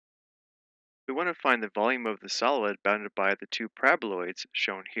We want to find the volume of the solid bounded by the two paraboloids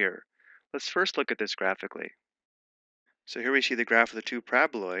shown here. Let's first look at this graphically. So here we see the graph of the two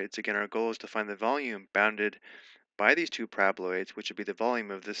paraboloids. Again, our goal is to find the volume bounded by these two paraboloids, which would be the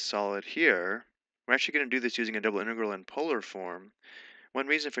volume of this solid here. We're actually going to do this using a double integral in polar form. One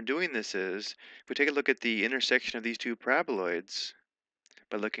reason for doing this is, if we take a look at the intersection of these two paraboloids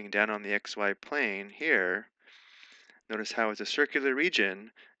by looking down on the xy plane here, notice how it's a circular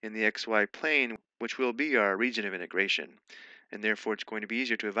region in the xy plane, which will be our region of integration. And therefore, it's going to be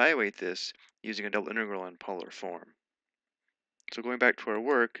easier to evaluate this using a double integral in polar form. So going back to our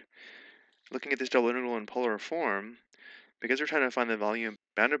work, looking at this double integral in polar form, because we're trying to find the volume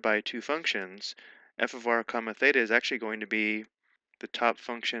bounded by two functions, f of r comma theta is actually going to be the top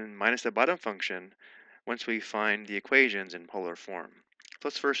function minus the bottom function once we find the equations in polar form.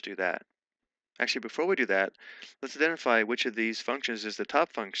 Let's first do that. Actually, before we do that, let's identify which of these functions is the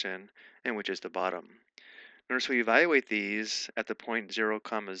top function and which is the bottom. Notice we evaluate these at the point 0,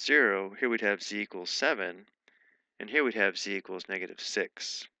 0. Here we'd have z equals 7, and here we'd have z equals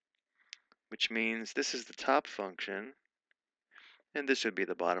 -6, which means this is the top function, and this would be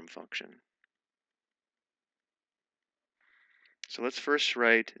the bottom function. So let's first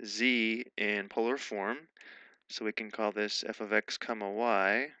write z in polar form. So we can call this f of x comma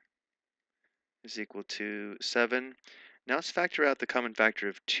y is equal to 7. Now let's factor out the common factor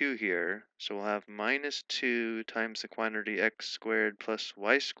of 2 here. So we'll have -2 times the quantity x squared plus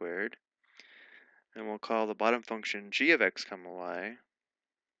y squared. And we'll call the bottom function g of x comma y,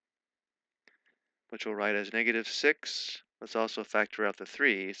 which we'll write as -6. Let's also factor out the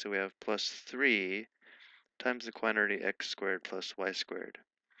 3. So we have +3 times the quantity x squared plus y squared.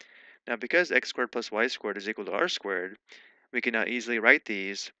 Now because x squared plus y squared is equal to r squared, we can now easily write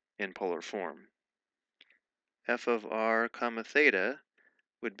these in polar form. F of r comma theta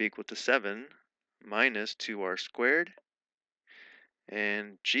would be equal to 7 minus 2r squared,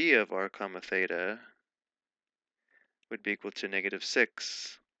 and g of r comma theta would be equal to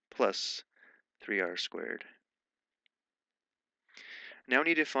 -6 plus 3r squared. Now we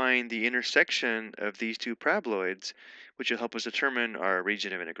need to find the intersection of these two paraboloids, which will help us determine our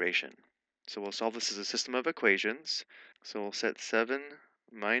region of integration. So we'll solve this as a system of equations. So we'll set 7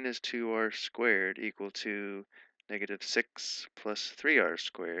 minus 2r squared equal to -6 plus 3r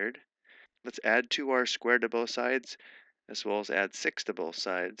squared. Let's add 2r squared to both sides, as well as add 6 to both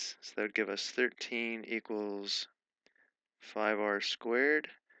sides. So that would give us 13 equals 5r squared.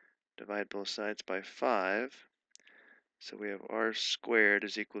 Divide both sides by 5. So we have r squared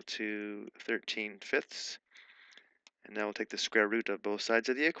is equal to 13/5. And now we'll take the square root of both sides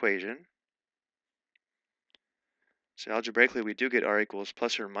of the equation. So algebraically, we do get r equals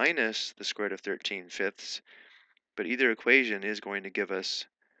plus or minus the square root of 13/5. But either equation is going to give us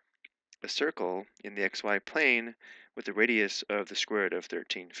a circle in the xy plane with the radius of the square root of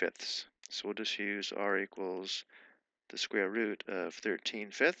 13/5. So we'll just use r equals the square root of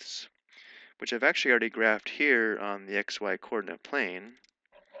 13/5, which I've actually already graphed here on the xy coordinate plane.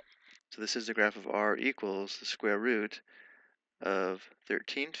 So this is the graph of r equals the square root of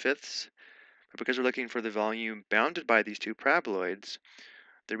 13/5. But because we're looking for the volume bounded by these two paraboloids,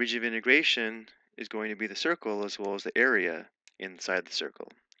 the region of integration is going to be the circle as well as the area inside the circle.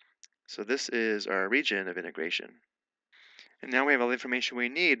 So this is our region of integration. And now we have all the information we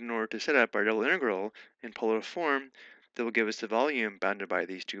need in order to set up our double integral in polar form that will give us the volume bounded by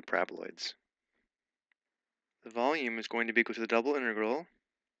these two paraboloids. The volume is going to be equal to the double integral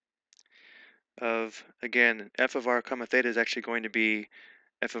of, again, f of r comma theta is actually going to be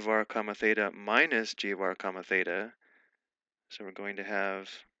f of r comma theta minus g of r comma theta. So we're going to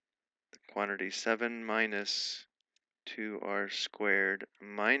have the quantity 7 minus 2r squared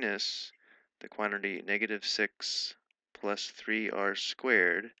minus the quantity -6 plus 3r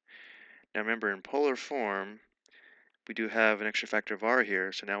squared. Now remember, in polar form, we do have an extra factor of r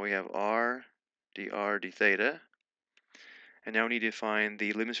here, so now we have r dr d theta. And now we need to find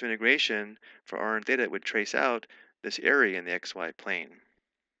the limits of integration for r and theta that would trace out this area in the xy plane.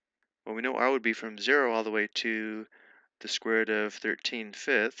 Well, we know r would be from 0 all the way to the square root of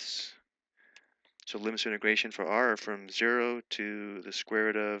 13/5. So limits of integration for r are from 0 to the square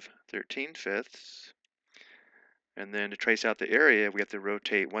root of 13/5. And then to trace out the area, we have to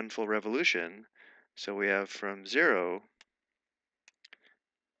rotate one full revolution. So we have from 0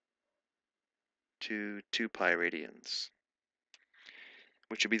 to 2 pi radians,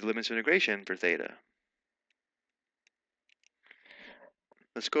 which would be the limits of integration for theta.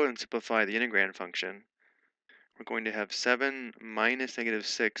 Let's go ahead and simplify the integrand function. We're going to have 7 minus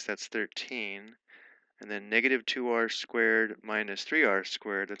 -6, that's 13. And then negative 2r squared minus 3r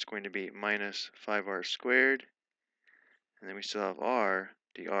squared, that's going to be minus 5r squared. And then we still have r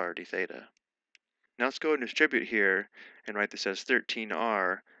d theta. Now let's go and distribute here and write this as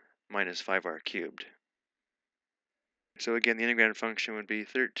 13r minus 5r cubed. So again, the integrated function would be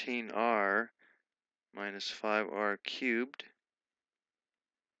 13r minus 5r cubed.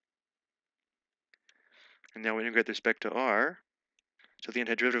 And now we integrate with respect to r. So the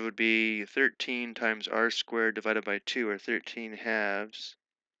antiderivative would be 13 times r squared divided by 2, or 13 halves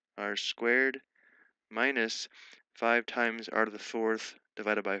r squared, minus 5 times r to the fourth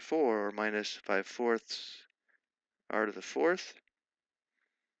divided by 4, or minus 5/4 r to the fourth.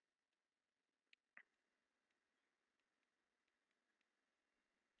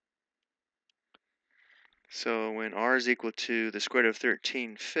 So when r is equal to the square root of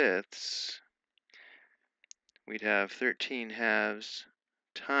 13/5, we'd have 13 halves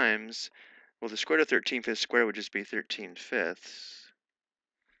times, well, the square root of 13/5 squared would just be 13/5,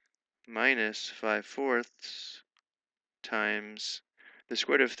 minus 5/4 times the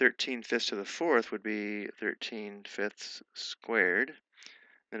square root of 13/5 to the fourth would be 13/5 squared.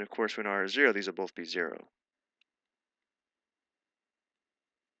 Then, of course, when r is 0, these will both be 0.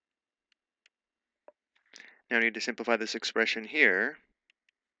 Now we need to simplify this expression here.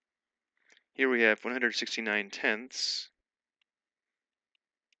 Here we have 169 tenths.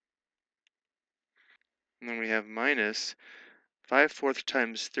 And then we have minus 5/4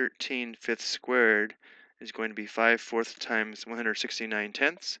 times 13/5 squared is going to be 5/4 times 169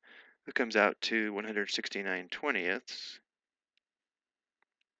 tenths. It comes out to 169 twentieths.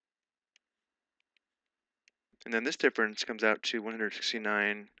 And then this difference comes out to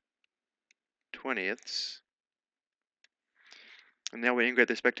 169 twentieths. And now we integrate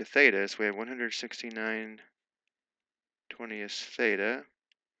this back to theta, so we have 169 20ths theta.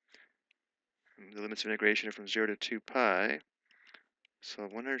 And the limits of integration are from 0 to 2 pi. So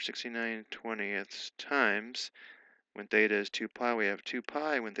 169 20ths times, when theta is 2 pi, we have 2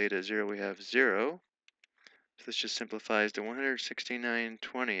 pi. When theta is 0, we have 0. So this just simplifies to 169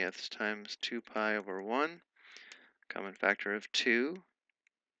 20ths times 2 pi over 1, common factor of 2.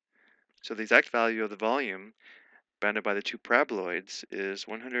 So the exact value of the volume bounded by the two paraboloids is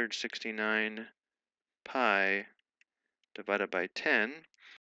 169 pi divided by 10.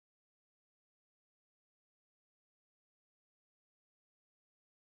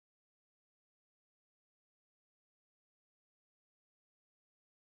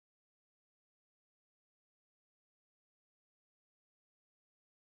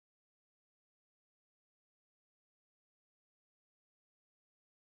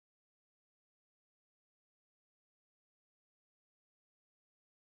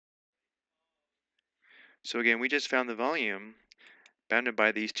 So again, we just found the volume bounded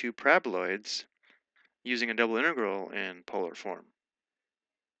by these two paraboloids using a double integral in polar form.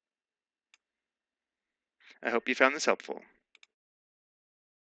 I hope you found this helpful.